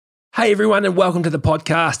Hey everyone, and welcome to the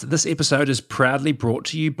podcast. This episode is proudly brought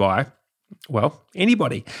to you by, well,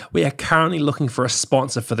 anybody. We are currently looking for a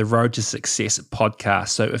sponsor for the Road to Success podcast.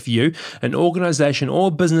 So if you, an organization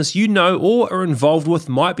or business you know or are involved with,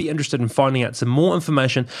 might be interested in finding out some more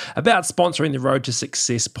information about sponsoring the Road to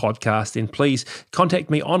Success podcast, then please contact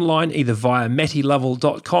me online either via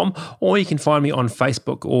mattylovell.com or you can find me on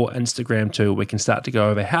Facebook or Instagram too. We can start to go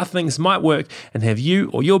over how things might work and have you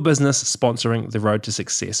or your business sponsoring the Road to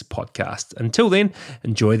Success podcast. Until then,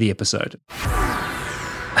 enjoy the episode.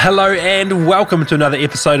 Hello and welcome to another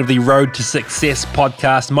episode of the Road to Success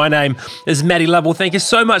podcast. My name is Matty Lovell. Thank you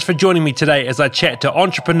so much for joining me today as I chat to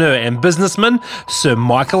entrepreneur and businessman Sir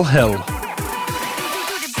Michael Hill.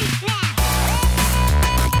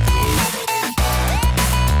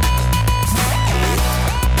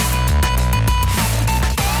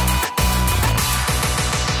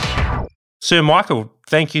 Sir Michael,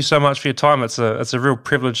 thank you so much for your time. It's a real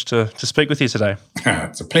privilege to speak with you today.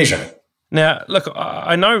 It's a pleasure. Now, look,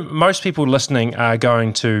 I know most people listening are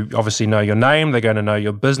going to obviously know your name, they're going to know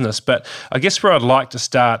your business, but I guess where I'd like to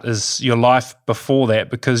start is your life before that,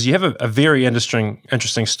 because you have a very interesting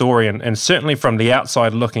story, and certainly from the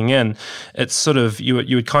outside looking in, it's sort of, you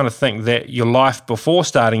would kind of think that your life before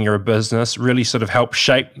starting your business really sort of helped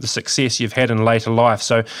shape the success you've had in later life.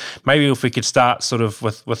 So maybe if we could start sort of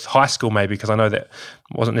with high school maybe, because I know that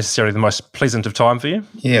wasn't necessarily the most pleasant of time for you.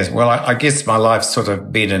 Yes, well, I guess my life's sort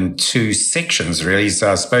of been in two sections, really.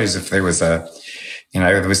 So I suppose if there was there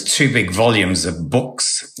was two big volumes of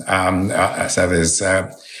books. So there's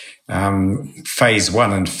phase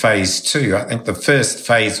one and phase two. I think the first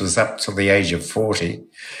phase was up till the age of 40,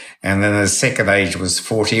 and then the second age was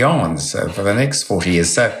 40 on, so for the next 40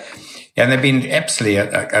 years. So, and there've been absolutely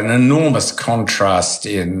an enormous contrast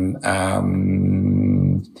in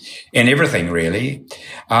everything, really.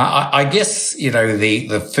 I guess,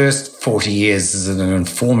 the first 40 years is an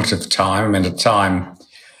informative time, and a time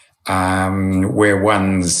where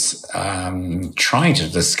one's trying to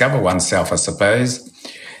discover oneself, I suppose,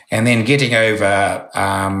 and then getting over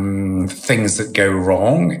things that go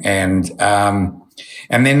wrong, and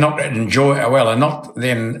then not enjoy,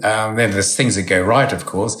 then there's things that go right, of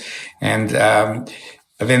course, and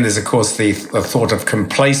then there's, of course, the thought of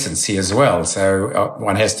complacency as well. So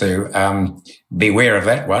one has to beware of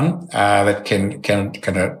that one. That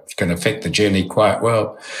can affect the journey quite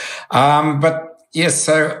well. But yes,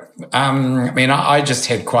 so I just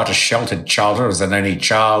had quite a sheltered childhood. I was an only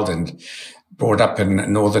child and brought up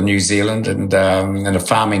in northern New Zealand and in a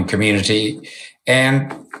farming community,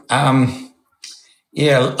 and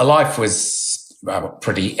life was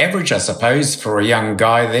pretty average, I suppose, for a young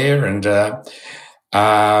guy there, and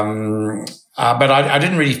but I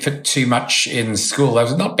didn't really fit too much in school. I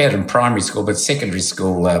was not bad in primary school, but secondary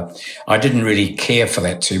school, I didn't really care for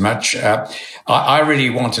that too much. I really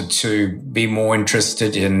wanted to be more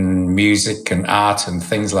interested in music and art and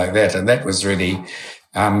things like that. And that was really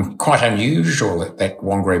quite unusual at that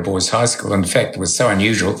Whangarei Boys High School. In fact, it was so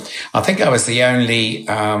unusual. I think I was the only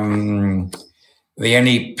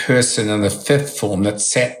person in the fifth form that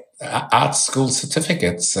sat art school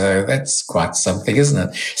certificate. So that's quite something, isn't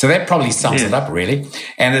it? So that probably sums it up, really.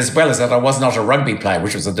 And as well as that, I was not a rugby player,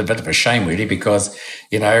 which was a bit of a shame, really, because,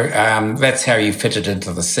 that's how you fitted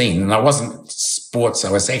into the scene. And I wasn't sports.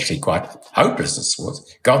 I was actually quite hopeless at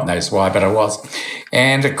sports. God knows why, but I was.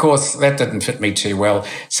 And of course, that didn't fit me too well.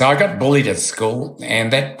 So I got bullied at school,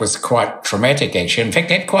 and that was quite traumatic, actually. In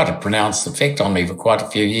fact, it had quite a pronounced effect on me for quite a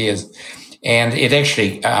few years. And it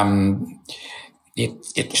actually,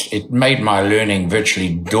 it made my learning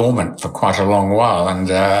virtually dormant for quite a long while. And,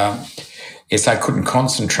 yes, I couldn't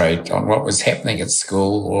concentrate on what was happening at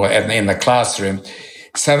school or in the classroom.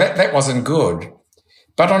 So that wasn't good.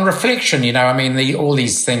 But on reflection, all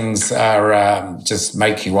these things are, just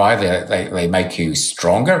make you they make you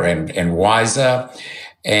stronger and wiser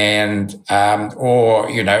and, or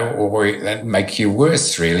make you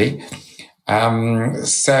worse, really.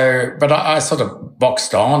 But I sort of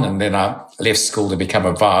boxed on, and then I left school to become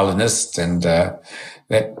a violinist, and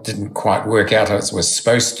that didn't quite work out as I was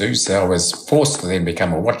supposed to. So I was forced to then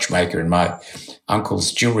become a watchmaker in my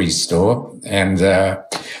uncle's jewelry store. And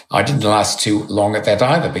I didn't last too long at that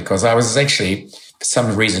either, because I was actually, for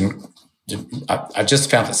some reason, I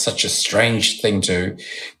just found it such a strange thing to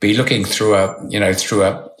be looking through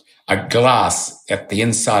a glass at the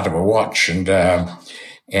inside of a watch and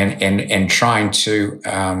trying to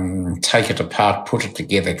take it apart, put it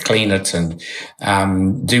together, clean it, and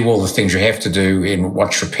do all the things you have to do in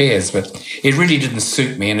watch repairs. But it really didn't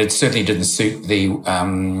suit me, and it certainly didn't suit the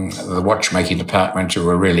watchmaking department, who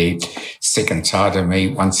were really sick and tired of me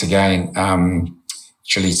once again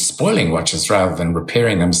actually spoiling watches rather than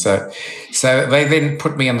repairing them. So they then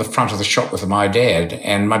put me in the front of the shop with my dad.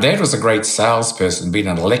 And my dad was a great salesperson, being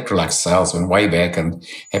an Electrolux salesman way back and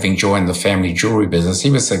having joined the family jewelry business. He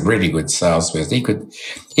was a really good salesperson. He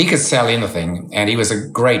could sell anything, and he was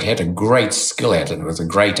had a great skill at it. It was a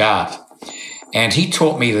great art. And he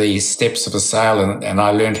taught me the steps of a sale, and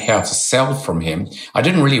I learned how to sell from him. I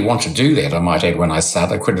didn't really want to do that, I might add, when I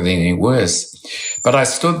started. I couldn't have done any worse. But I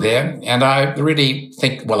stood there, and I really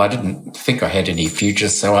I didn't think I had any future,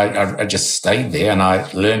 so I just stayed there, and I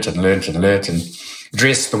learnt and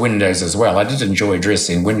dressed the windows as well. I did enjoy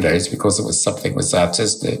dressing windows because it was something that was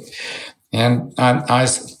artistic. And I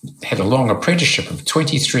had a long apprenticeship of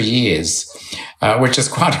 23 years, which is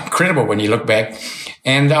quite incredible when you look back.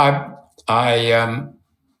 And I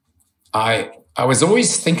was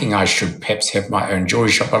always thinking I should perhaps have my own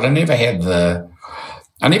jewelry shop, but I never had the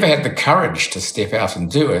courage to step out and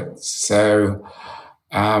do it. So,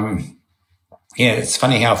 it's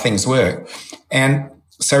funny how things work. And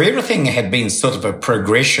so everything had been sort of a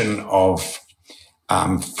progression of,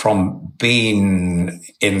 from being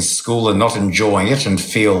in school and not enjoying it and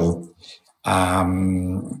feel,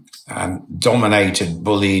 dominated,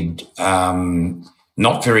 bullied,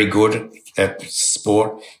 not very good at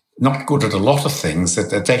sport, not good at a lot of things.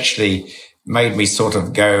 That actually made me sort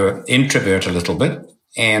of go introvert a little bit,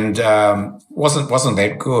 and wasn't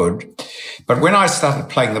that good. But when I started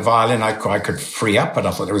playing the violin, I could free up, and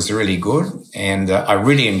I thought it was really good. And I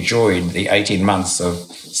really enjoyed the 18 months of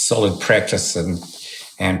solid practice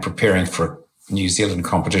and preparing for a New Zealand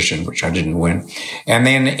competition, which I didn't win. And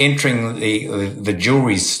then entering the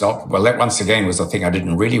jewelry stock, well, that once again was a thing I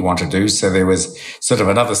didn't really want to do. So there was sort of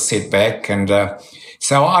another setback. And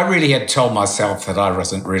so I really had told myself that I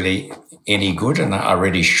wasn't really any good, and I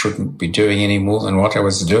really shouldn't be doing any more than what I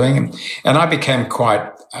was doing. And I became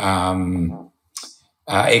quite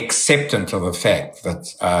acceptant of the fact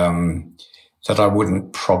that I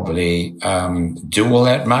wouldn't probably do all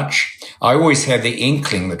that much. I always had the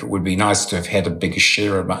inkling that it would be nice to have had a bigger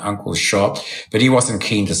share of my uncle's shop, but he wasn't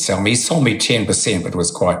keen to sell me. He sold me 10%, but it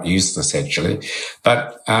was quite useless actually.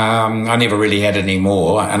 But I never really had any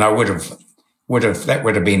more, and I would have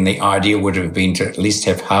been the idea would have been to at least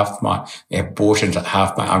have bought into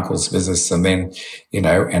half my uncle's business, and then,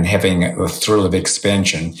 and having the thrill of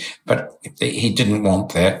expansion. But he didn't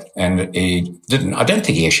want that, and I don't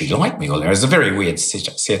think he actually liked me all there. It was a very weird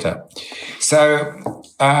setup. So,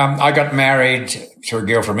 I got married to a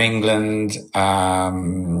girl from England.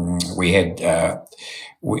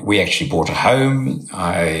 We actually bought a home.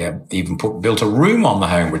 I even built a room on the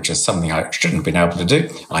home, which is something I shouldn't have been able to do.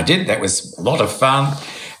 I did. That was a lot of fun.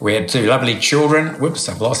 We had 2 lovely children. Whoops,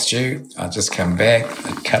 I've lost you. I'll just come back.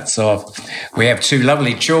 It cuts off. We have 2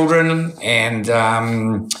 lovely children, and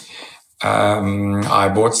I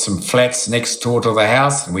bought some flats next door to the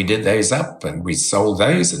house, and we did those up, and we sold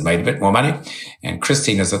those and made a bit more money. And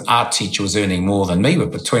Christine, as an art teacher, was earning more than me,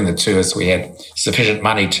 but between the two of us, we had sufficient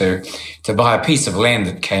money to buy a piece of land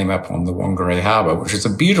that came up on the Whangarei Harbour, which was a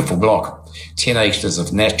beautiful block, 10 acres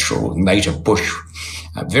of natural native bush,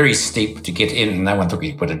 very steep to get in. No one thought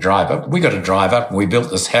you could drive up. We got to drive up, and we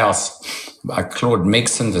built this house by Claude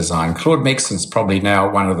Megson design. Claude Megson's probably now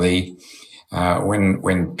one of the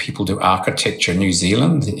when people do architecture in New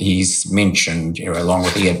Zealand, he's mentioned, along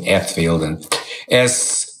with Ian Athfield, and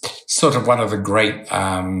as sort of one of the great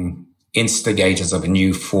instigators of a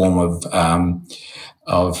new form of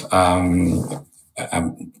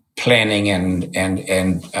planning and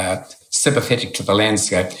sympathetic to the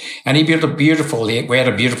landscape. And he built we had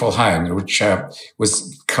a beautiful home, which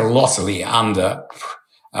was colossally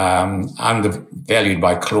undervalued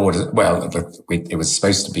by Claude. Well, it was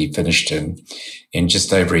supposed to be finished in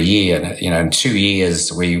just over a year. And, in 2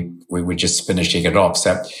 years, we were just finishing it off.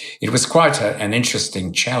 So it was quite an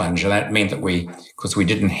interesting challenge. And that meant that because we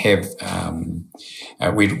didn't have,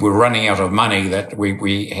 we were running out of money, that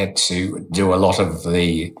we had to do a lot of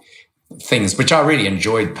the things, which I really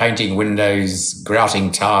enjoyed: painting windows,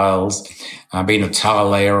 grouting tiles, being a tile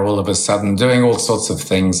layer all of a sudden, doing all sorts of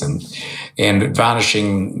things and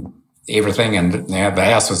varnishing everything. And the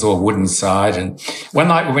house was all wooden side. And one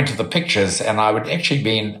night we went to the pictures, and I would actually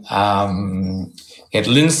had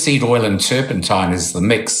linseed oil and turpentine as the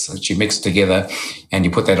mix that you mix together, and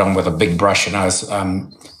you put that on with a big brush. And I was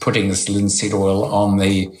putting this linseed oil on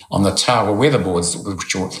the tower weatherboards,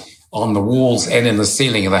 which were on the walls and in the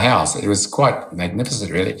ceiling of the house. It was quite magnificent,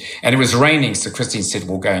 really. And it was raining, so Christine said,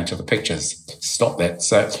 "We'll go into the pictures. Stop that."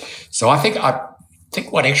 So I think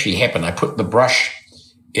what actually happened, I put the brush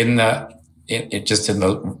in the just in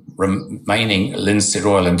the remaining linseed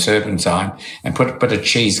oil and turpentine, and put a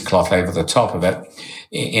cheesecloth over the top of it.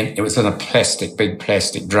 It was in a big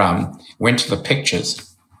plastic drum. Went to the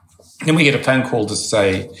pictures. Then we get a phone call to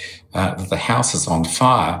say that the house is on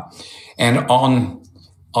fire. And on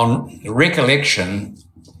recollection,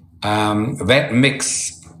 that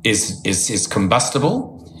mix is combustible.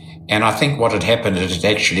 And I think what had happened is it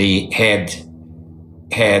actually had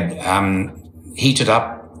heated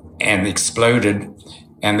up and exploded,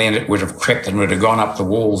 and then it would have crept and would have gone up the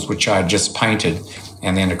walls, which I had just painted.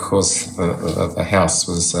 And then, of course, the house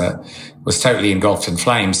was totally engulfed in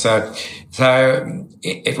flames. So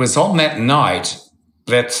it was on that night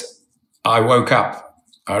that I woke up.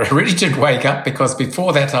 I really did wake up, because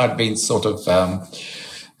before that I'd been sort of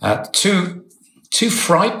too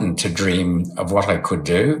frightened to dream of what I could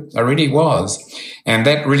do. I really was. And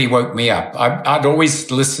that really woke me up. I'd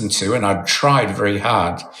always listened to, and I'd tried very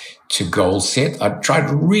hard to goal set. I'd tried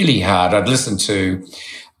really hard. I'd listened to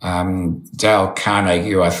Dale Carnegie,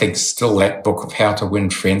 who I think still that book of How to Win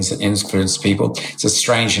Friends and Influence People. It's a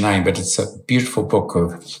strange name, but it's a beautiful book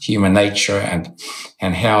of human nature and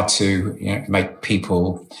how to make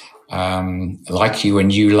people like you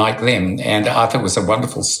and you like them. And I thought it was a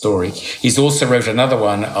wonderful story. He's also wrote another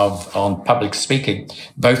one on public speaking.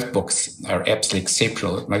 Both books are absolutely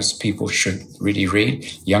exceptional that most people should really read.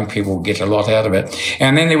 Young people get a lot out of it.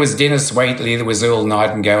 And then there was Dennis Waitley, there was Earl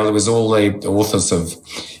Nightingale, there was all the authors of,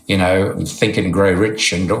 Think and Grow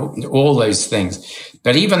Rich and all those things.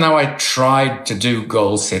 But even though I tried to do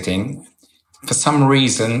goal setting, for some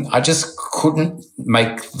reason, I just couldn't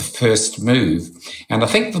make the first move. And I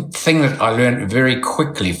think the thing that I learned very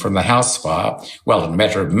quickly from the house fire, well, in a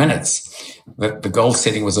matter of minutes, that the goal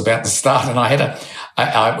setting was about to start. And I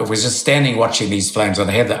was just standing watching these flames,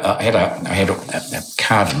 and I had a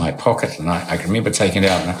card in my pocket, and I can remember taking it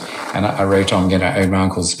out, and I wrote, I'm going to own my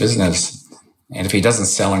uncle's business. And if he doesn't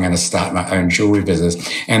sell, I'm going to start my own jewelry business.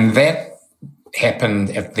 And that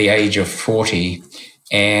happened at the age of 40.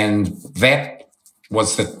 And that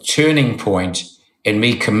was the turning point in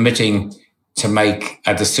me committing to make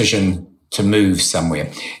a decision to move somewhere.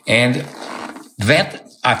 And that,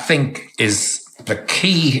 I think, is the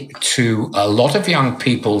key to a lot of young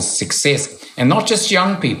people's success. And not just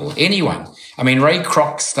young people, anyone. I mean, Ray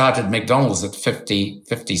Kroc started McDonald's at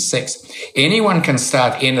 56. Anyone can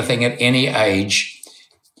start anything at any age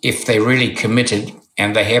if they're really committed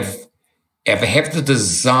and they have the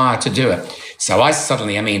desire to do it. So I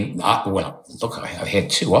suddenly, I had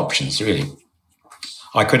two options, really.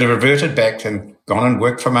 I could have reverted back and gone and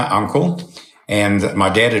worked for my uncle, and my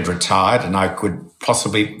dad had retired, and I could I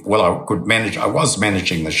was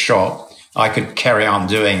managing the shop. I could carry on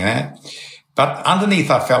doing that. But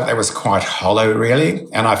underneath, I felt that was quite hollow, really.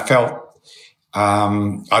 And I felt,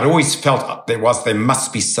 I'd always felt there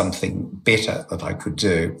must be something better that I could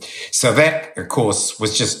do. So that, of course,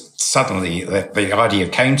 was just suddenly the idea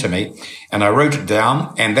came to me, and I wrote it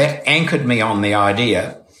down, and that anchored me on the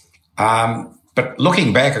idea. But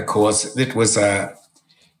looking back, of course, it was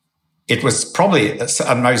probably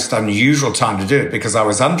a most unusual time to do it, because I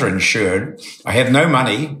was underinsured. I had no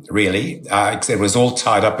money, really. It was all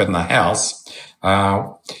tied up in the house.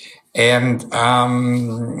 Here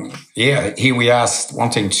we are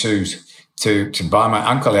wanting to buy my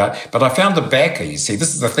uncle out. But I found a backer. You see,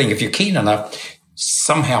 this is the thing. If you're keen enough,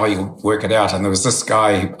 somehow you'll work it out. And there was this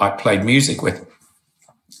guy who I played music with.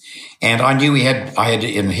 And I knew I had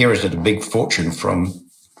inherited a big fortune from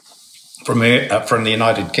the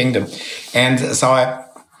United Kingdom. And so I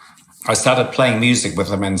started playing music with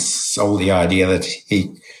him and sold the idea that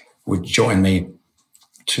he would join me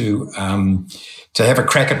to have a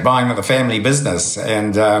crack at buying the family business.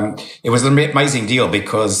 And it was an amazing deal,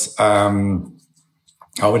 because I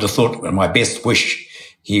would have thought my best wish,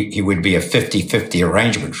 he would be a 50-50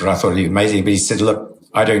 arrangement, which I thought would be amazing. But he said, look,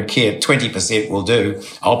 I don't care, 20% will do.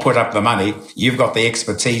 I'll put up the money. You've got the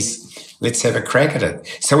expertise. Let's have a crack at it.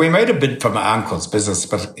 So we made a bid for my uncle's business,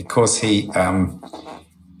 but of course he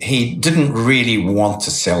didn't really want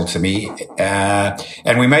to sell to me.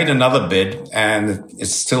 And we made another bid, and it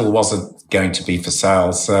still wasn't going to be for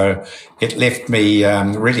sale. So it left me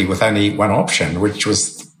really with only one option, which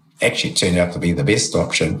was actually turned out to be the best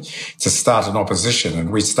option, to start an opposition.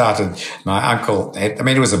 And we started, my uncle, it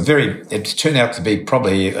turned out to be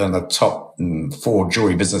probably in the top 4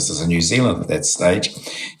 jewelry businesses in New Zealand at that stage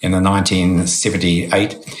in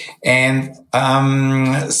 1978. And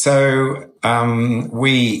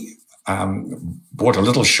we bought a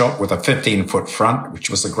little shop with a 15-foot front, which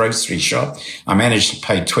was a grocery shop. I managed to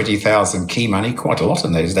pay 20,000 key money, quite a lot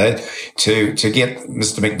in those days, to get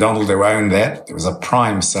Mr. McDonald to own that. It was a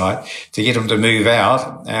prime site, to get him to move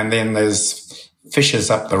out. And then there's Fisher's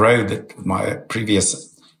up the road, at my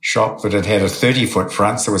previous shop, that had a 30-foot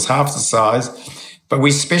front, so it was half the size. But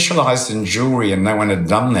we specialized in jewelry, and no one had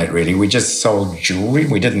done that really. We just sold jewelry.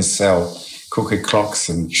 We didn't sell cookie clocks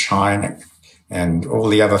and china and all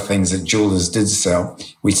the other things that jewelers did sell.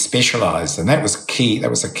 We specialized, and that was key. That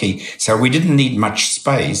was a key. So we didn't need much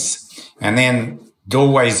space. And then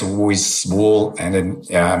doorways were always small and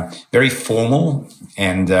very formal,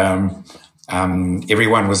 and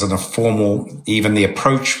everyone was in a formal, even the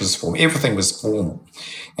approach was formal. Everything was formal.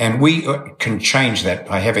 And we can change that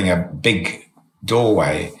by having a big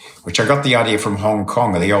doorway, which I got the idea from Hong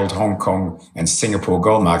Kong, the old Hong Kong and Singapore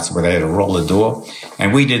gold markets, where they had a roller door.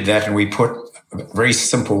 And we did that, and we put very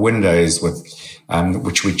simple windows with,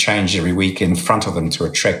 which we changed every week in front of them to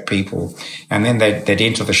attract people. And then they'd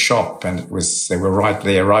enter the shop, and they were right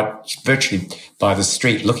there, right virtually by the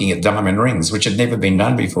street, looking at diamond rings, which had never been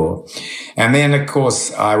done before. And then, of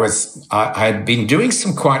course, I had been doing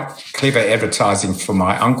some quite clever advertising for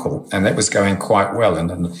my uncle, and that was going quite well in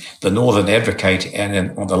the Northern Advocate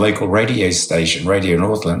and on the local radio station, Radio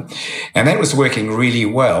Northland. And that was working really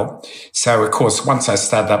well. So, of course, once I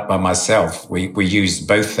started up by myself, we used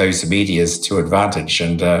both those medias to advantage,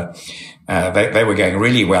 and they were going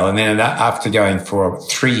really well. And then after going for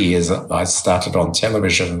 3 years, I started on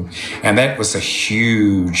television, and that was a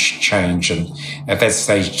huge change. And at that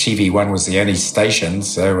stage, TV1 was the only station,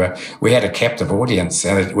 so we had a captive audience,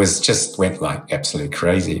 and it was just went like absolutely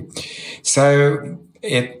crazy. And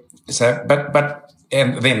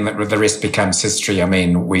then the rest becomes history. I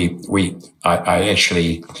mean, I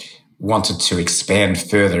actually wanted to expand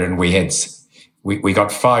further, and we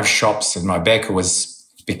got 5 shops, and my backer was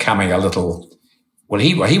becoming a little, well,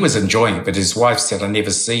 he was enjoying it, but his wife said, "I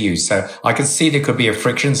never see you." So I could see there could be a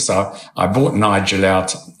friction. So I bought Nigel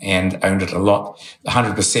out and owned it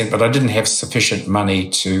 100%, but I didn't have sufficient money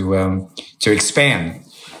to expand.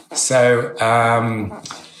 So I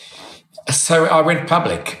went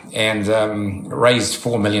public and raised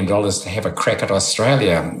 $4 million to have a crack at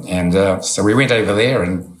Australia. And so we went over there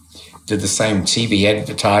and did the same TV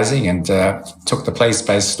advertising and took the place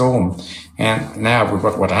by storm. And now we've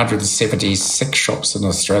got, 176 shops in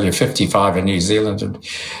Australia, 55 in New Zealand.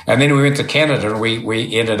 And then we went to Canada, and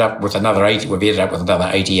we ended up with another 80. We've ended up with another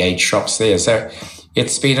 88 shops there. So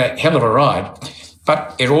it's been a hell of a ride.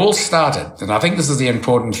 But it all started, and I think this is the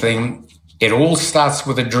important thing, it all starts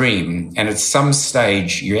with a dream. And at some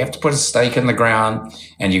stage, you have to put a stake in the ground,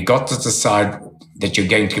 and you've got to decide that you're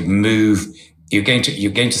going to move. You're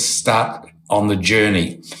going to start on the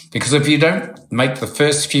journey, because if you don't make the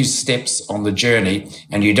first few steps on the journey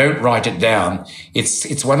and you don't write it down,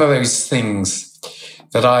 it's one of those things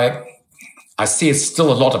that I see it's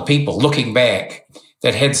still a lot of people looking back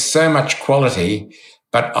that had so much quality,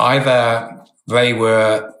 but either they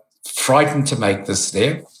were frightened to make the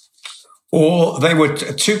step, or they were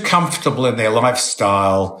too comfortable in their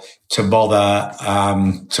lifestyle to bother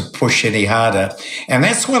to push any harder. And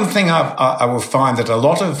that's one thing I will find, that a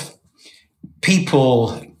lot of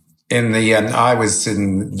people I was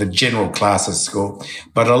in the general class at school,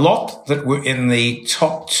 but a lot that were in the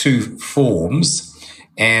top 2 forms,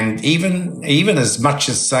 and even as much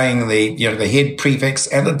as saying the head prefects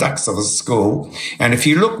and the ducks of the school. And if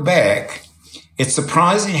you look back, it's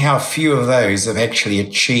surprising how few of those have actually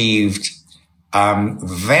achieved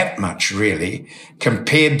that much, really,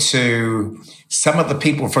 compared to some of the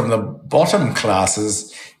people from the bottom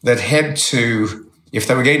classes that had to, if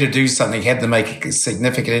they were going to do something, had to make a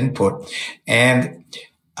significant input. And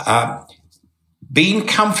being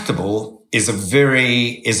comfortable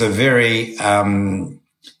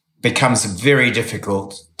becomes very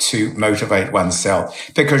difficult to motivate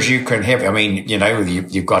oneself, because you can have,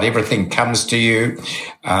 you've got everything comes to you.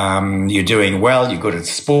 You're doing well. You're good at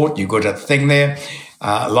sport. You're good at thing there.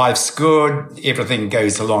 Life's good. Everything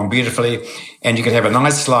goes along beautifully, and you can have a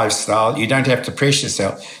nice lifestyle. You don't have to press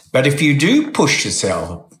yourself. But if you do push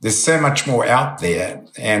yourself, there's so much more out there.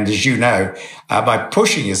 And as you know, by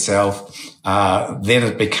pushing yourself, then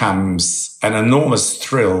it becomes an enormous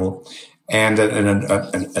thrill and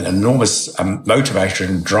an enormous motivator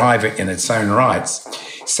and driver in its own rights.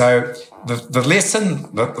 So the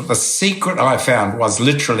lesson, the secret I found was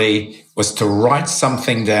to write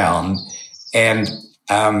something down. And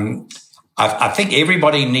I think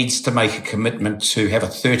everybody needs to make a commitment to have a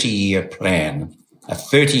 30-year plan. A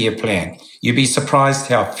 30-year plan. You'd be surprised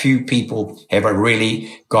how few people have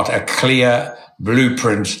really got a clear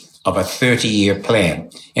blueprint of a 30-year plan.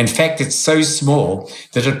 In fact, it's so small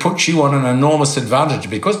that it puts you on an enormous advantage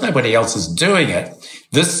because nobody else is doing it.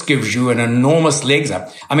 This gives you an enormous legs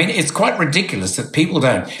up. I mean, it's quite ridiculous that people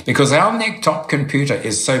don't, because our neck-top computer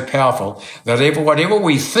is so powerful that whatever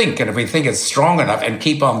we think, and if we think it's strong enough and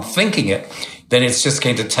keep on thinking it, then it's just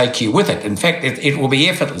going to take you with it. In fact, it will be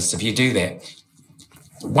effortless if you do that.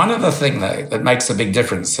 One other thing, though, that makes a big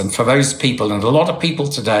difference, and for those people, and a lot of people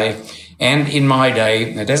today, and in my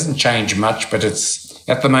day, it hasn't changed much, but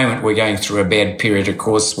at the moment we're going through a bad period, of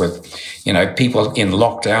course, with, people in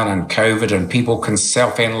lockdown and COVID, and people can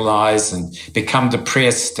self-analyze and become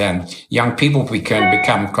depressed, and young people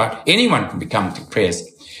anyone can become depressed.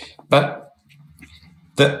 But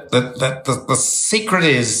the secret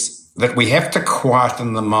is that we have to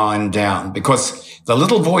quieten the mind down, because the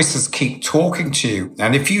little voices keep talking to you.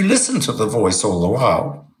 And if you listen to the voice all the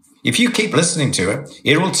while, if you keep listening to it,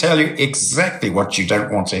 it will tell you exactly what you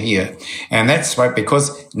don't want to hear. And that's why,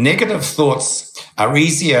 because negative thoughts are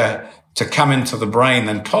easier to come into the brain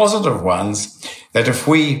than positive ones, that if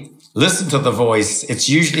we listen to the voice, it's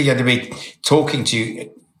usually going to be talking to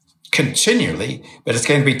you continually, but it's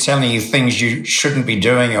going to be telling you things you shouldn't be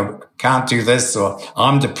doing, or can't do this, or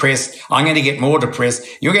I'm depressed, I'm going to get more depressed,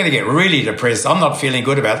 you're going to get really depressed, I'm not feeling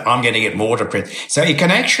good about it, I'm going to get more depressed. So it can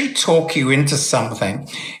actually talk you into something.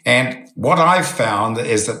 And what I've found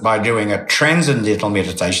is that by doing a transcendental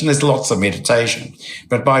meditation, there's lots of meditation,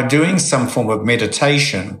 but by doing some form of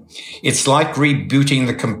meditation, it's like rebooting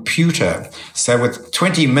the computer. So with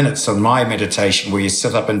 20 minutes on my meditation, where you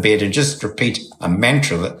sit up in bed and just repeat a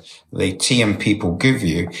mantra that the TM people give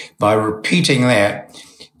you, by repeating that,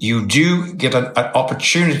 you do get an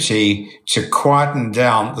opportunity to quieten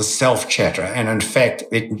down the self-chatter. And in fact,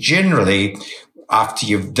 it generally, after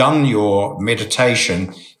you've done your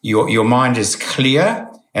meditation, your mind is clear.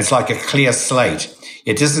 It's like a clear slate.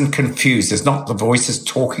 It isn't confused. It's not the voices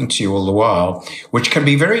talking to you all the while, which can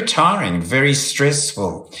be very tiring, very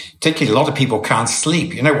stressful. Particularly, a lot of people can't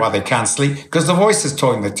sleep. You know why they can't sleep? Because the voice is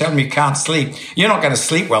talking. They tell them you can't sleep. You're not going to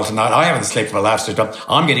sleep well tonight. I haven't slept for the last 2 times.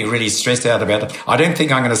 I'm getting really stressed out about it. I don't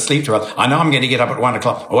think I'm going to sleep too well. I know I'm going to get up at 1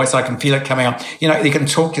 o'clock. Oh, so I can feel it coming on. You can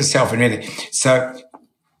talk yourself into anything. So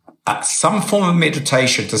some form of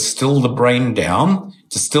meditation to still the brain down,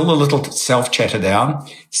 to still the little self-chatter down,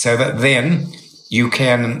 so that then you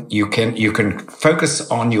can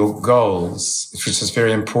focus on your goals, which is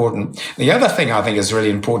very important. The other thing I think is really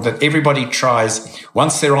important that everybody tries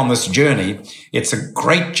once they're on this journey. It's a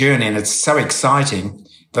great journey and it's so exciting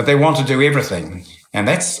that they want to do everything. And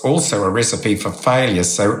that's also a recipe for failure.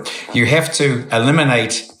 So you have to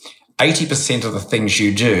eliminate 80% of the things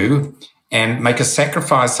you do and make a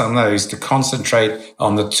sacrifice on those to concentrate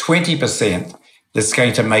on the 20% that's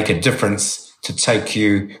going to make a difference to take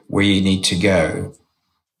you where you need to go.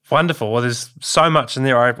 Wonderful. Well, there's so much in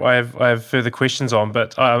there I have further questions on,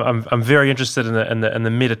 but I'm very interested in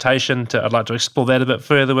the meditation. I'd like to explore that a bit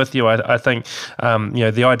further with you. I think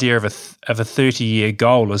the idea of a 30-year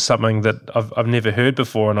goal is something that I've never heard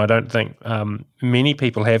before, and I don't think many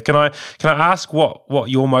people have. Can I ask what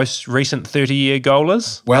your most recent 30-year goal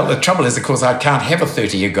is? Well, the trouble is, of course, I can't have a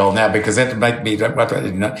 30-year goal now because that would make me about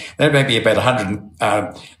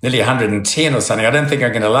 100, nearly 110 or something. I don't think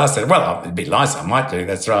I'm going to last it. Well, it'd be nice. I might do.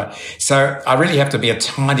 That's right. So I really have to be a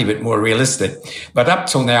tiny bit more realistic. But up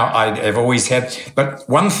till now, I have always had. But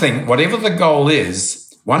one thing, whatever the goal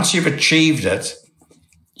is, once you've achieved it,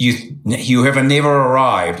 you have never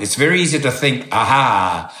arrived. It's very easy to think,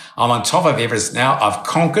 aha, I'm on top of Everest now. I've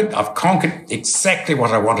conquered exactly what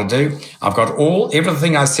I want to do. I've got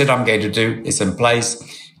everything I said I'm going to do is in place.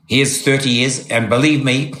 Here's 30 years. And believe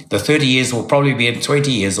me, the 30 years will probably be in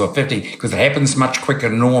 20 years or 50 because it happens much quicker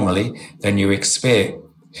normally than you expect.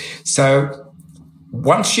 So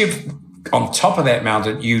once you've on top of that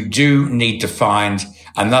mountain, you do need to find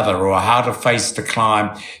another or a harder face to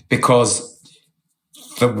climb, because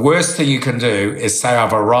the worst thing you can do is say,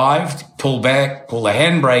 I've arrived, pull back, pull the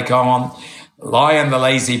handbrake on, lie in the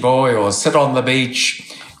lazy boy or sit on the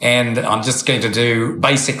beach, and I'm just going to do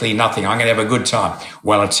basically nothing. I'm going to have a good time.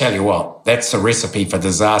 Well, I tell you what, that's a recipe for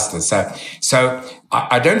disaster. So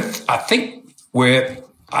I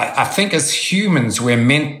think as humans, we're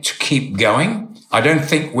meant to keep going. I don't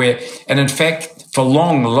think and in fact, for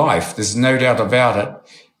long life, there's no doubt about it,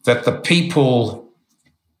 that the people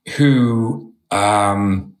who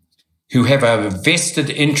have a vested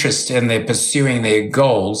interest in their pursuing their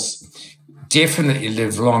goals definitely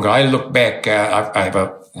live longer. I look back, I have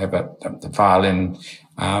a violin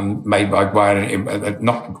made by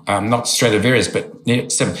not Stradivarius, but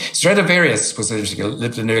Stradivarius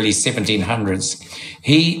lived in the early 1700s.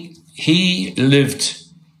 He lived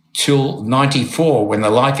till 94, when the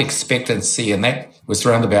life expectancy in that was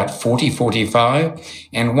around about 40, 45.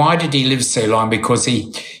 And why did he live so long? Because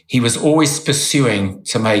he was always pursuing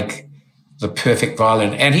to make the perfect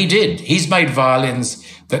violin. And he did. He's made violins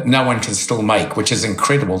that no one can still make, which is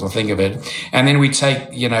incredible to think of it. And then we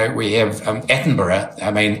have Attenborough.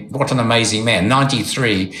 I mean, what an amazing man.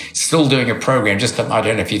 93, still doing a program. I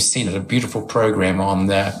don't know if you've seen it, a beautiful program on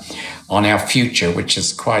our future, which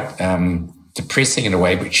is quite depressing in a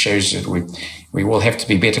way, which shows that we will have to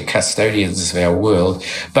be better custodians of our world.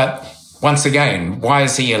 But once again, why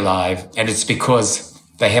is he alive? And it's because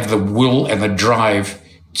they have the will and the drive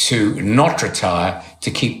to not retire, to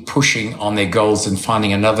keep pushing on their goals and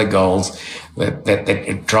finding another goals that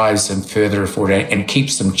it drives them further forward and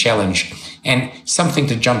keeps them challenged and something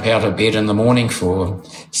to jump out of bed in the morning for.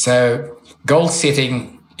 So goal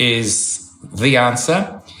setting is the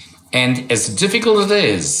answer. And as difficult it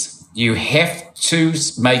is, you have to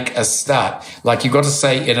make a start. Like you've got to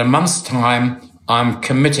say, in a month's time, I'm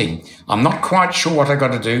committing. I'm not quite sure what I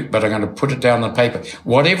got to do, but I'm going to put it down on paper.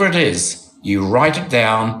 Whatever it is, you write it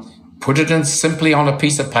down, put it in simply on a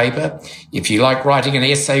piece of paper. If you like writing an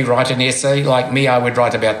essay, write an essay. Like me, I would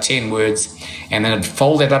write about 10 words and then I'd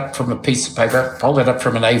fold it up from a piece of paper, fold it up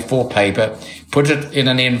from an A4 paper, put it in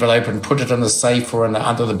an envelope and put it in the safe or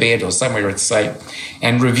under the bed or somewhere it's safe,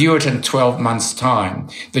 and review it in 12 months' time.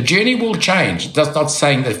 The journey will change. That's not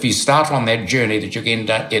saying that if you start on that journey that you can end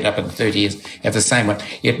up in 30 years at the same one.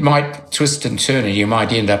 It might twist and turn and you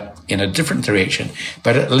might end up in a different direction,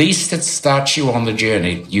 but at least it starts you on the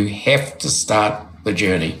journey. You have to start the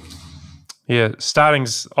journey. Yeah,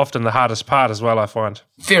 starting's often the hardest part as well, I find.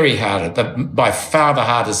 Very hard, by far the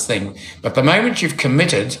hardest thing. But the moment you've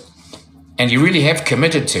committed, and you really have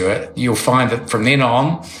committed to it, you'll find that from then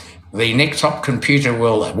on, the neck-top computer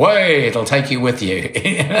it'll take you with you.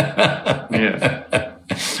 Yeah.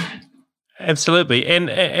 Absolutely, and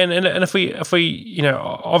if we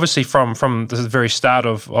obviously from the very start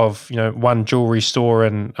of one jewelry store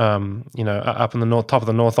and up in the top of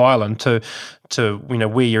the North Island to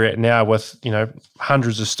where you're at now with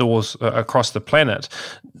hundreds of stores across the planet,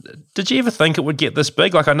 did you ever think it would get this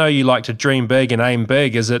big? Like, I know you like to dream big and aim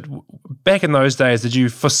big. Is it back in those days? Did you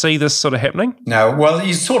foresee this sort of happening? No. Well,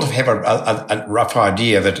 you sort of have a rough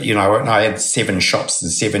idea that I had 7 shops in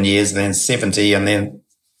 7 years, and then 70, and then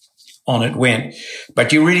on it went,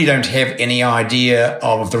 but you really don't have any idea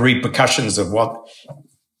of the repercussions of what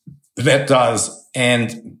that does.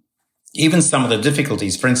 And even some of the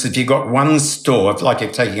difficulties. For instance, if you've got one store, like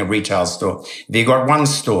you're taking a retail store, if you've got one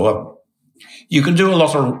store, you can do a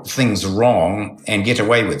lot of things wrong and get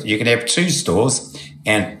away with it. You can have 2 stores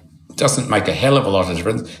and it doesn't make a hell of a lot of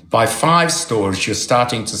difference. By 5 stores, you're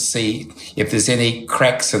starting to see if there's any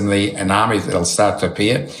cracks in an army that'll start to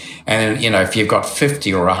appear. And, if you've got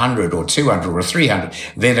 50 or 100 or 200 or 300,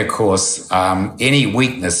 then, of course, any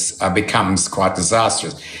weakness becomes quite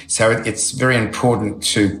disastrous. So it's very important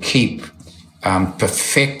to keep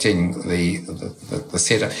perfecting the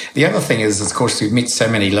setup. The other thing is, of course, we've met so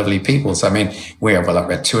many lovely people. So, I mean, we have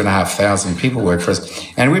about 2,500 people work for us,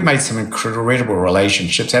 and we've made some incredible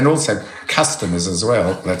relationships and also customers as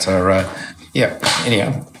well that are,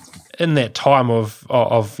 anyhow. In that time of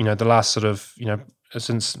the last sort of,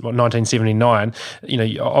 since 1979,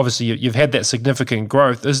 obviously you've had that significant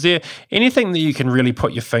growth. Is there anything that you can really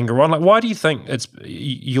put your finger on? Like, why do you think it's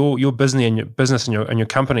your business and your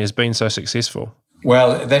company has been so successful?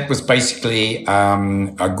 Well, that was basically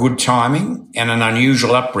a good timing and an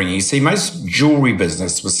unusual upbringing. You see, most jewelry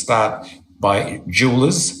business was started by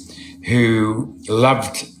jewelers who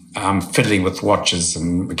loved fiddling with watches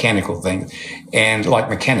and mechanical things, and like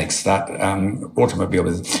mechanics start automobile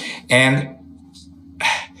business, and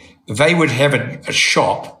they would have a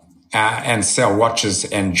shop and sell watches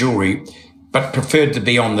and jewelry, but preferred to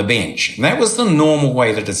be on the bench. And that was the normal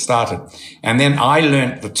way that it started. And then I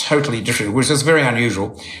learnt the totally different, which is very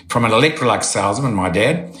unusual, from an Electrolux salesman, my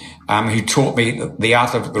dad, who taught me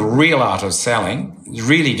the real art of selling,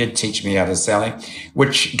 really did teach me how to selling,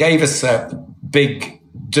 which gave us a big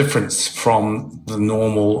difference from the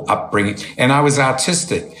normal upbringing. And I was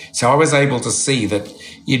artistic, so I was able to see that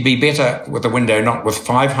you'd be better with a window not with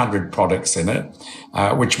 500 products in it,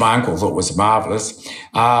 which my uncle thought was marvelous,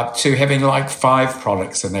 to having like 5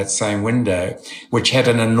 products in that same window, which had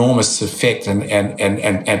an enormous effect and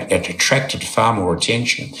it attracted far more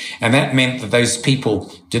attention. And that meant that those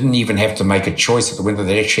people didn't even have to make a choice at the window.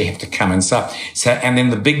 They'd actually have to come inside. So, and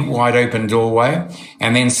then the big wide open doorway,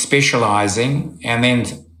 and then specializing, and then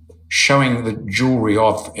showing the jewelry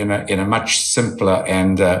off in a much simpler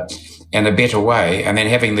and in a better way, and then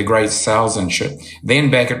having the great salesmanship,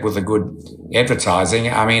 then back it with a good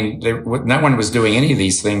advertising. I mean, no one was doing any of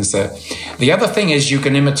these things. The other thing is you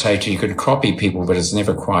can imitate, you can copy people, but it's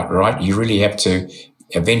never quite right. You really have to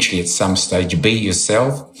eventually at some stage be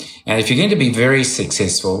yourself. And if you're going to be very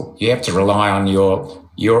successful, you have to rely on your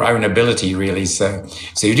own ability, really. So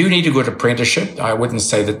you do need a good apprenticeship. I wouldn't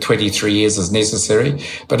say that 23 years is necessary,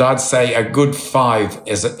 but I'd say a good 5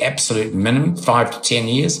 is an absolute minimum, 5 to 10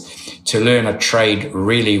 years to learn a trade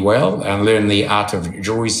really well and learn the art of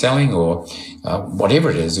jewelry selling or whatever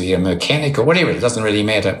it is, be a mechanic or whatever. It doesn't really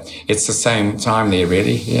matter. It's the same time there,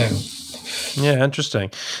 really. Yeah. Yeah,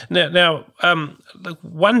 interesting. Now,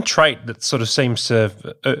 one trait that sort of seems to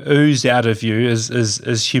ooze out of you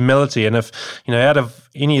is humility. And if out of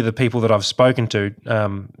any of the people that I've spoken to,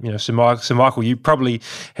 Sir Michael, you probably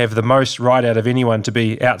have the most right out of anyone to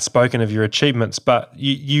be outspoken of your achievements. But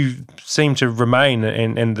you seem to remain,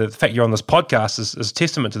 and the fact you're on this podcast is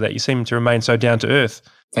testament to that. You seem to remain so down to earth.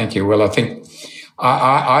 Thank you. Well, I think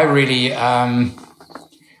I really.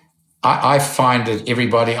 I find that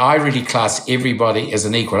I really class everybody as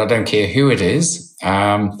an equal. I don't care who it is.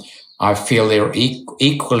 I feel they're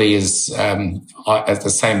equally as the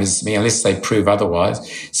same as me, unless they prove otherwise.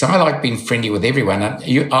 So I like being friendly with everyone.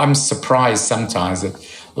 I'm surprised sometimes that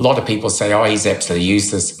a lot of people say, "Oh, he's absolutely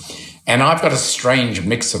useless." And I've got a strange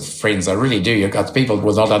mix of friends. I really do. You've got people who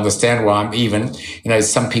will not understand why I'm even.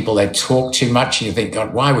 Some people, they talk too much and you think,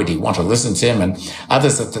 God, why would he want to listen to him? And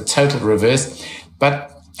others at the total reverse. But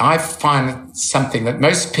I find something that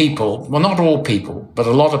most people, well, not all people, but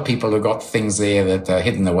a lot of people have got things there that are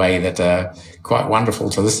hidden away that are quite wonderful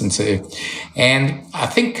to listen to. And I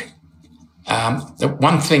think the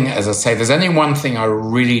one thing, as I say, there's only one thing I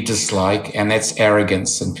really dislike, and that's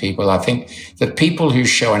arrogance in people. I think that people who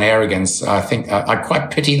show an arrogance, I quite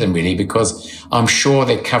pity them, really, because I'm sure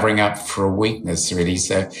they're covering up for a weakness, really.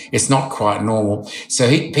 So it's not quite normal. So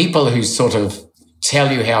people who sort of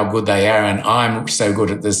tell you how good they are, and I'm so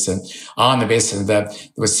good at this, and I'm the best. And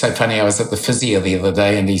it was so funny. I was at the physio the other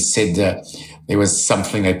day, and he said there was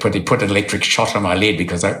something he put an electric shot on my leg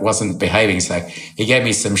because I wasn't behaving. So he gave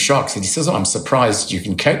me some shocks, and he says, "Oh, I'm surprised you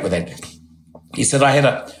can cope with that." He said, "I had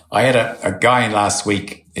a guy in last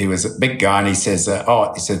week. He was a big guy, and he says,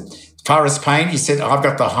 as far as pain, he said, I've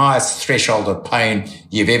got the highest threshold of pain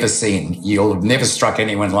you've ever seen. You'll have never struck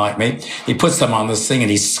anyone like me." He puts them on this thing and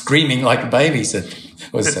he's screaming like a baby. So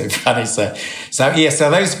it was so funny. So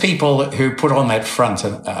those people who put on that front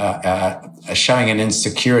are showing an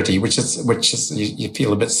insecurity, which is you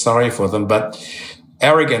feel a bit sorry for them, but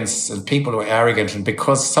arrogance and people who are arrogant, and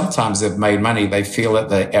because sometimes they've made money, they feel that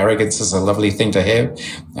the arrogance is a lovely thing to have.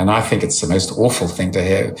 And I think it's the most awful thing to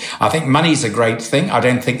have. I think money's a great thing. I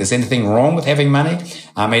don't think there's anything wrong with having money.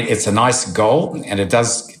 I mean, it's a nice goal and it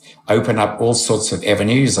does open up all sorts of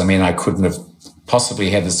avenues. I mean, I couldn't have possibly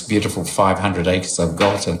had this beautiful 500 acres I've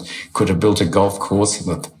got and could have built a golf course and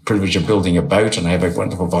the privilege of building a boat and I have a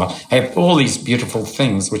wonderful bar. I have all these beautiful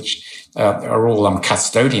things, which are all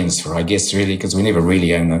custodians for, I guess, really, because we never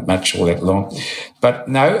really own that much all that long. But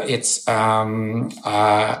no, it's, I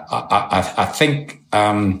think,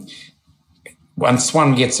 once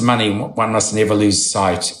one gets money, one must never lose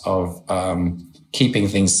sight of, keeping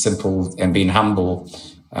things simple and being humble,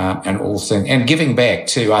 and also, and giving back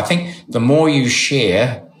too. I think the more you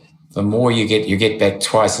share, the more you get back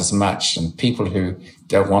twice as much. And people who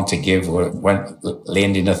don't want to give or won't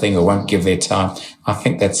lend anything or won't give their time, I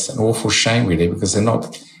think that's an awful shame, really, because they're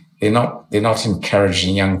not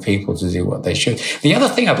encouraging young people to do what they should. The other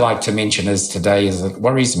thing I'd like to mention is today is that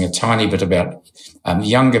worries me a tiny bit about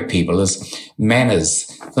younger people is manners.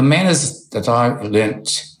 The manners that I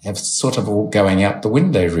learnt have sort of all going out the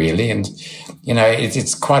window, really. And,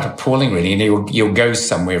 it's quite appalling, really. And you'll go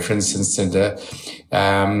somewhere, for instance, and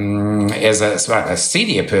as a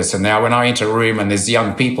senior person now, when I enter a room and there's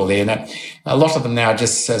young people there, a lot of them now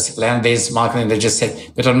just there's Michael, and they just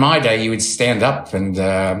said, but on my day you would stand up and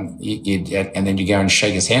then you go and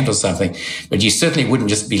shake his hand or something, but you certainly wouldn't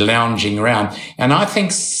just be lounging around. And I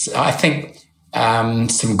think some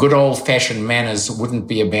good old-fashioned manners wouldn't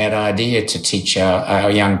be a bad idea to teach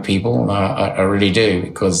our young people. I really do,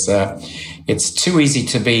 because it's too easy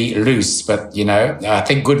to be loose. But, I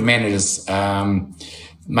think good manners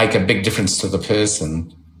make a big difference to the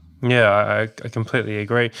person. Yeah, I completely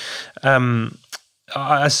agree.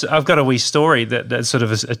 I've got a wee story that's sort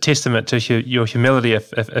of a testament to your humility,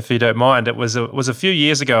 if you don't mind. It was a few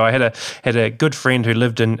years ago. I had a good friend who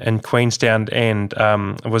lived in Queenstown and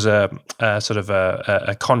was a sort of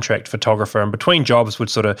a contract photographer, and between jobs would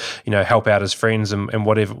sort of help out his friends and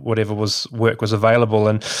whatever work was available.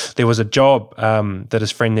 And there was a job that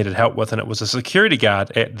his friend needed help with, and it was a security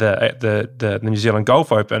guard at the New Zealand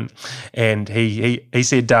Golf Open. And he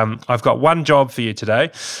said, "I've got one job for you today,"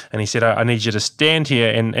 and he said, "I need you to stand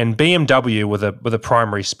here," and BMW were the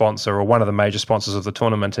primary sponsor, or one of the major sponsors of the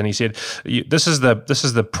tournament. And he said, this is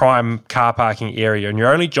the prime car parking area, and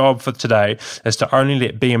your only job for today is to only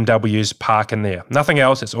let BMWs park in there. Nothing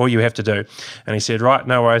else. That's all you have to do. And he said, "Right,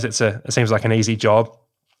 no worries. It seems like an easy job."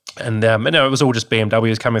 And it was all just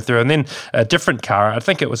BMWs coming through, and then a different car, I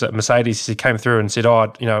think it was a Mercedes, he came through and said,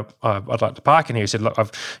 "Oh, I'd like to park in here." He said, "Look,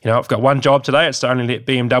 I've got one job today. It's to only let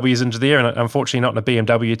BMWs into there, and unfortunately not in a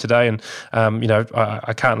BMW today, and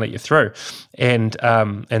I can't let you through." And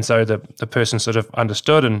so the person sort of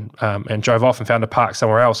understood and drove off and found a park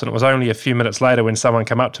somewhere else. And it was only a few minutes later when someone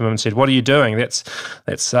came up to him and said, "What are you doing?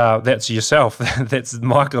 That's yourself. That's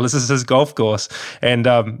Michael. This is his golf course." And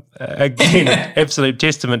again, absolute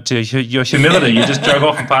testament to your humility. You just drove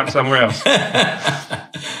off and parked somewhere else.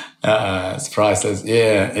 It's priceless.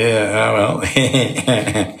 Yeah. Oh, well.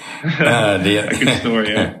 Oh, dear. A good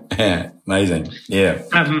story, yeah. Amazing. Yeah.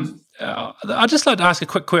 I'd just like to ask a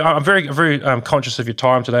quick. I'm very conscious of your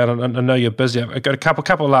time today, and I know you're busy. I've got a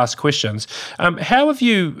couple of last questions. How have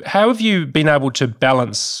you been able to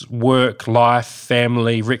balance work, life,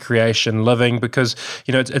 family, recreation, living? Because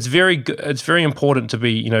it's very important to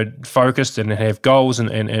be focused and have goals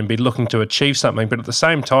and be looking to achieve something. But at the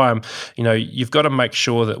same time, you've got to make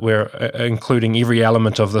sure that we're including every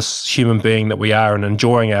element of this human being that we are and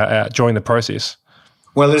enjoying the process.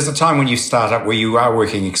 Well, there's a time when you start up where you are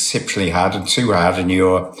working exceptionally hard and too hard, and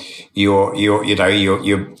you're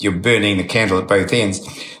burning the candle at both ends.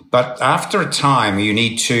 But after a time, you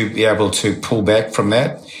need to be able to pull back from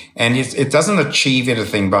that. And it doesn't achieve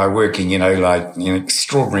anything by working,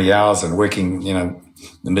 extraordinary hours and working,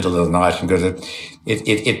 the middle of the night, and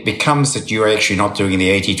it becomes that you're actually not doing the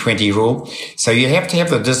 80-20 rule. So you have to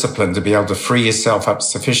have the discipline to be able to free yourself up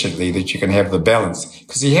sufficiently that you can have the balance.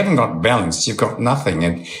 Because you haven't got balance, you've got nothing,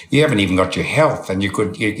 and you haven't even got your health, and you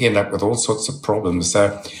end up with all sorts of problems.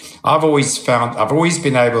 So I've always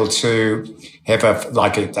been able to have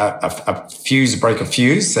a fuse, break a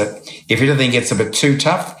fuse, that if anything gets a bit too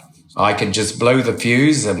tough, I can just blow the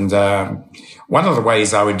fuse. And one of the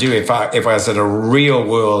ways I would do if I was in a real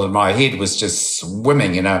world and my head was just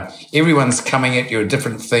swimming, everyone's coming at you at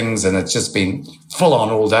different things, and it's just been full on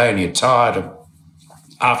all day, and you're tired of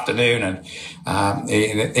afternoon, and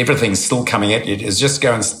everything's still coming at you, is just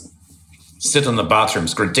go and sit in the bathroom.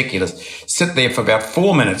 It's ridiculous. Sit there for about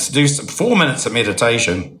 4 minutes, do 4 minutes of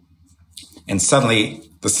meditation, and suddenly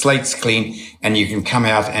the slate's clean, and you can come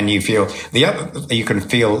out and you can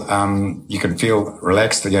feel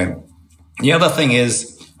relaxed again. The other thing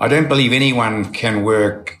is, I don't believe anyone can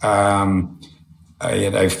work, from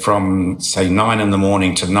say 9 in the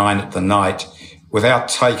morning to 9 at the night without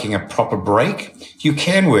taking a proper break. You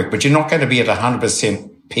can work, but you're not going to be at 100%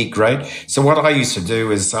 peak rate. So what I used to do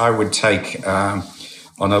is I would take, those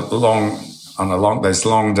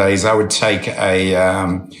long days, I would take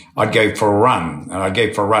I'd go for a run, and I'd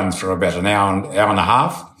go for a run for about an hour and a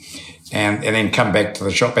half. And then come back to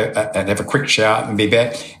the shop and have a quick shower and be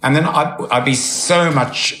back. And then I'd be so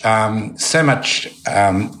much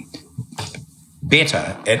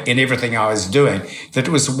better in everything I was doing that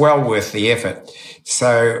it was well worth the effort.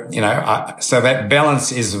 So, so that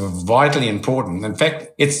balance is vitally important. In fact,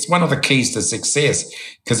 it's one of the keys to success,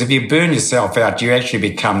 because if you burn yourself out, you actually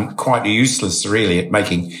become quite useless really at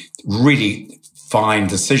making really fine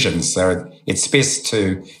decisions. So it's best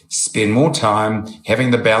to spend more time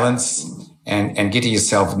having the balance and getting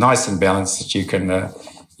yourself nice and balanced that you can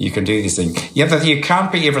do this thing. Yeah, you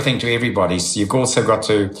can't be everything to everybody. So you've also got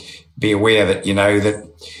to be aware that,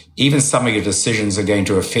 that even some of your decisions are going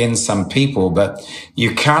to offend some people, but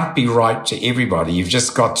you can't be right to everybody. You've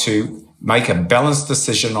just got to make a balanced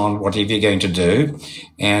decision on whatever you're going to do.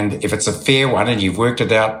 And if it's a fair one and you've worked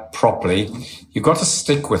it out properly, you've got to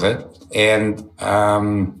stick with it and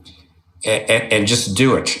just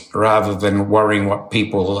do it rather than worrying what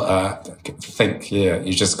people think. Yeah,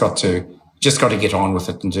 you just got to get on with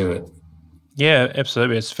it and do it. Yeah,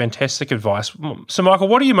 absolutely. It's fantastic advice. So, Michael,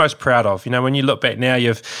 what are you most proud of? When you look back now,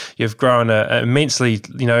 you've grown a immensely,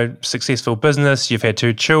 successful business. You've had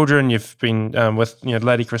 2 children. You've been with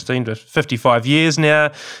Lady Christine for 55 years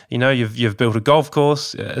now. You've built a golf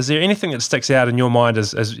course. Is there anything that sticks out in your mind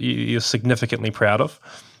as you're significantly proud of?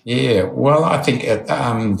 Yeah, well, I think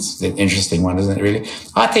it's an interesting one, isn't it, really?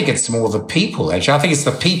 I think it's more the people, actually. I think it's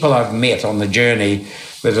the people I've met on the journey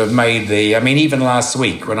that have made even last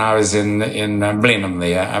week when I was in Blenheim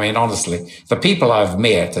there, honestly, the people I've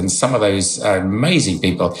met and some of those amazing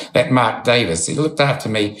people, that Mark Davis, he looked after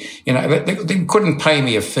me, they couldn't pay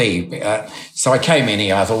me a fee. So I came in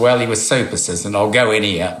here, I thought, well, he was so persistent, I'll go in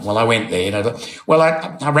here. Well, I went there, Well,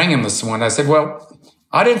 I rang him this morning, I said, well,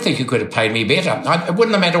 I don't think you could have paid me better. It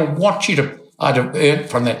wouldn't have mattered what I'd have earned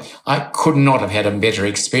from that. I could not have had a better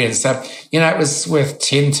experience. So, it was worth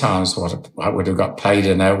 10 times what I would have got paid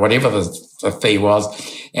in whatever the fee was,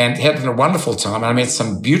 and had a wonderful time. I met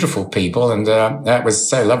some beautiful people, and that was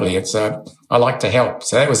so lovely. I like to help.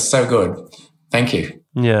 So that was so good. Thank you.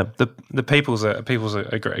 Yeah, the people's a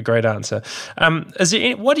great answer.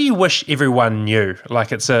 What do you wish everyone knew?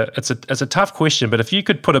 Like it's a tough question, but if you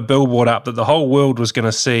could put a billboard up that the whole world was going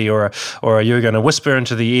to see, or you're going to whisper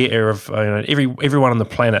into the ear of everyone on the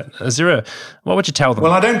planet, what would you tell them?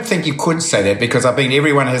 Well, I don't think you could say that, because I think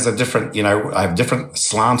everyone has a different, I have different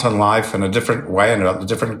slant on life and a different way and a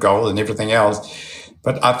different goal and everything else.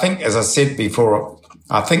 But I think, as I said before,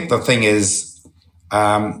 I think the thing is,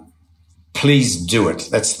 please do it.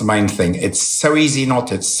 That's the main thing. It's so easy not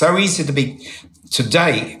to. It's so easy to be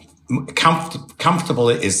today. Comfortable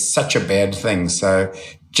is such a bad thing. So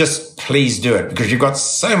just please do it, because you've got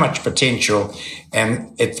so much potential,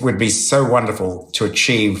 and it would be so wonderful to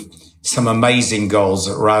achieve some amazing goals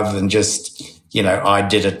rather than just, I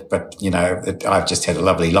did it, but, I've just had a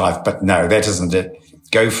lovely life. But no, that isn't it.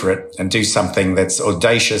 Go for it and do something that's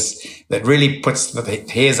audacious, that really puts the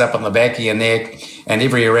hairs up on the back of your neck, and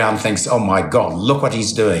everybody around thinks, oh my God, look what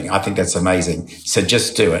he's doing. I think that's amazing. So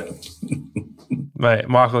just do it. Mate,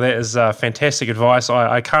 Michael, that is fantastic advice.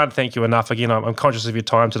 I can't thank you enough. Again, I'm conscious of your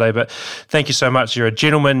time today, but thank you so much. You're a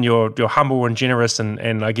gentleman. You're humble and generous,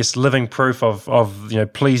 and I guess living proof of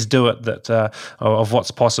please do it, that of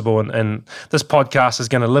what's possible. And this podcast is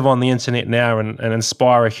going to live on the internet now and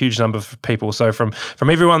inspire a huge number of people. So from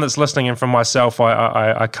everyone that's listening and from myself,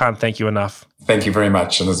 I can't thank you enough. Thank you very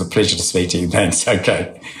much, and it was a pleasure to speak to you. Thanks.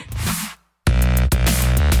 Okay.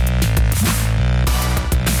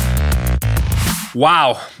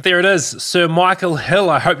 Wow, there it is, Sir Michael Hill.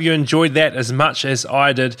 I hope you enjoyed that as much as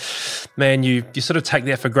I did. Man, you sort of take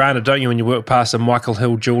that for granted, don't you, when you work past a Michael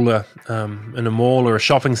Hill jeweler in a mall or a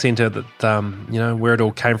shopping centre, that where it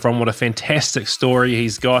all came from. What a fantastic story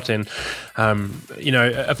he's got. And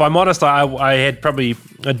if I'm honest, I had probably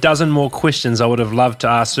a dozen more questions I would have loved to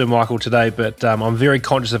ask Sir Michael today, but I'm very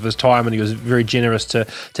conscious of his time, and he was very generous to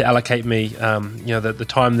allocate me the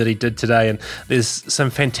time that he did today. And there's some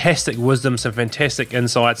fantastic wisdom, some fantastic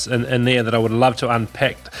insights in there that I would love to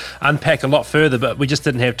unpack a lot further, but we just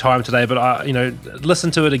didn't have time today. But listen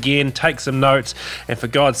to it again, take some notes, and for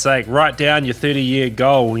God's sake, write down your 30-year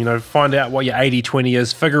goal. Find out what your 80-20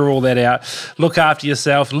 is, figure all that out, look after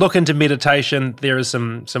yourself, look into meditation. There is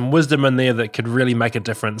some wisdom in there that could really make a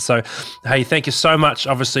difference. So, hey, thank you so much,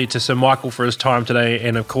 obviously, to Sir Michael for his time today,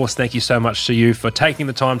 and of course, thank you so much to you for taking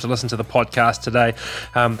the time to listen to the podcast today.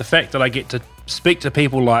 The fact that I get to speak to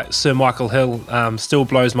people like Sir Michael Hill still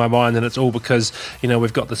blows my mind, and it's all because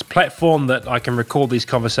we've got this platform that I can record these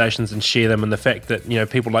conversations and share them, and the fact that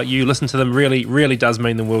people like you listen to them really, really does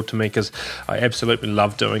mean the world to me, because I absolutely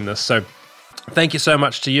love doing this. So thank you so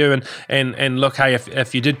much to you, and look, hey,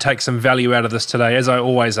 if you did take some value out of this today, as I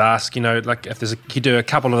always ask, like if you do a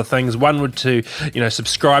couple of the things. One would to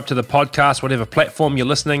subscribe to the podcast, whatever platform you're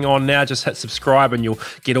listening on now. Just hit subscribe, and you'll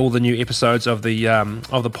get all the new episodes of the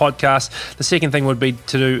podcast. The second thing would be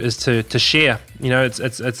to share. It's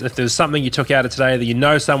if there's something you took out of today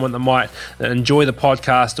that someone that might enjoy the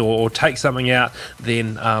podcast or take something out,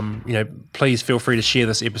 then please feel free to share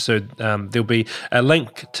this episode. There'll be a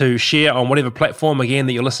link to share on whatever platform again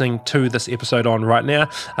that you're listening to this episode on right now.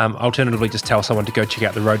 Alternatively, just tell someone to go check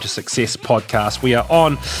out the Road to Success podcast. We are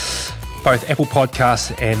on both Apple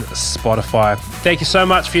Podcasts and Spotify. Thank you so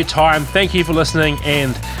much for your time. Thank you for listening.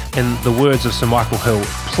 And in the words of Sir Michael Hill,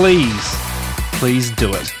 please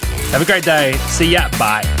do it. Have a great day. See ya.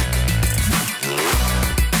 Bye.